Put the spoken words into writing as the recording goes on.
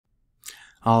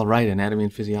All right, anatomy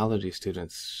and physiology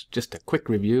students, just a quick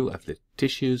review of the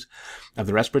tissues of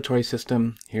the respiratory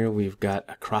system. Here we've got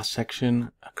a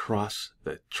cross-section across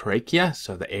the trachea,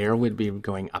 so the air would be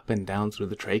going up and down through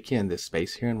the trachea in this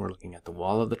space here, and we're looking at the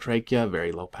wall of the trachea,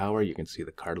 very low power. You can see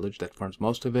the cartilage that forms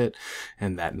most of it,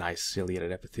 and that nice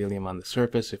ciliated epithelium on the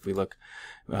surface. If we look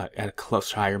at a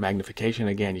close, higher magnification,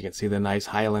 again, you can see the nice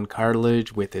hyaline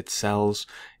cartilage with its cells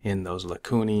in those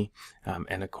lacunae,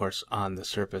 and of course on the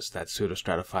surface that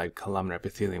pseudostratified columnar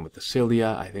epithelium with the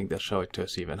cilia. I think they'll show it to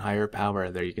us even higher power.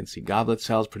 There you can see goblet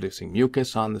cells producing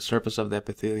mucus on the surface of the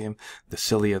epithelium, the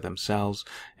cilia themselves,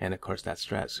 and of course that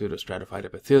pseudostratified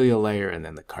epithelial layer, and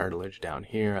then the cartilage down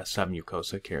here, a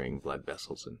submucosa carrying blood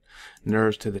vessels and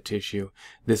nerves to the tissue.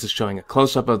 This is showing a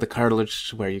close-up of the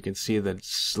cartilage where you can see the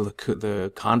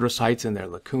chondrocytes in their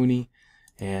lacunae.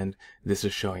 And this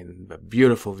is showing a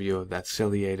beautiful view of that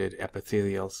ciliated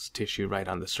epithelial tissue right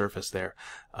on the surface there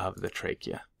of the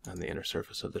trachea, on the inner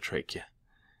surface of the trachea.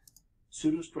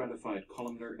 Pseudostratified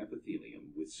columnar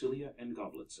epithelium with cilia and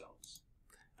goblet cells.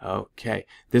 Okay,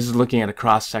 this is looking at a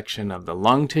cross-section of the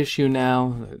lung tissue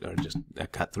now, or just a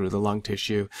cut through the lung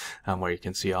tissue, where you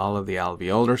can see all of the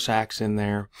alveolar sacs in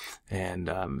there,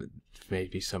 and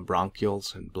maybe some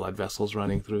bronchioles and blood vessels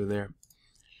running through there.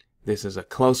 This is a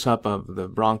close-up of the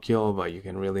bronchiole, but you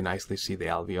can really nicely see the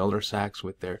alveolar sacs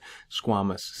with their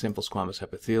simple squamous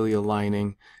epithelial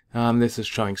lining. This is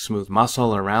showing smooth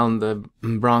muscle around the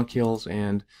bronchioles,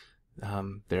 and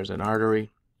there's an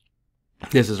artery.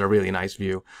 This is a really nice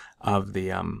view of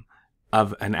the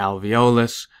of an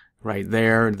alveolus right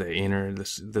there,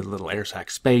 the little air sac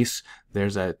space.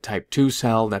 There's a type 2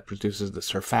 cell that produces the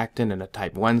surfactant, and a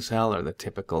type 1 cell, or the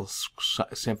typical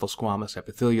simple squamous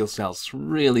epithelial cells,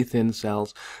 really thin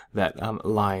cells that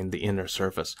line the inner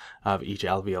surface of each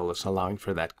alveolus, allowing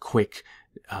for that quick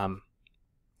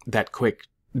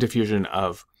diffusion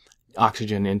of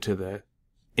oxygen into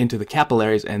the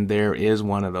capillaries. And there is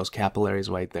one of those capillaries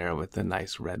right there with the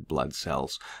nice red blood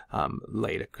cells,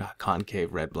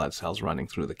 concave red blood cells running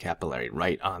through the capillary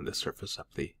right on the surface of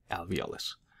the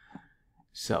alveolus.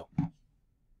 So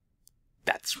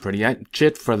that's pretty much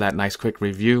it for that nice quick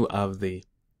review of the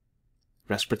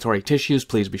respiratory tissues.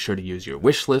 Please be sure to use your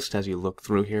wish list as you look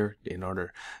through here in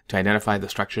order to identify the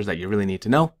structures that you really need to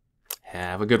know.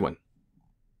 Have a good one.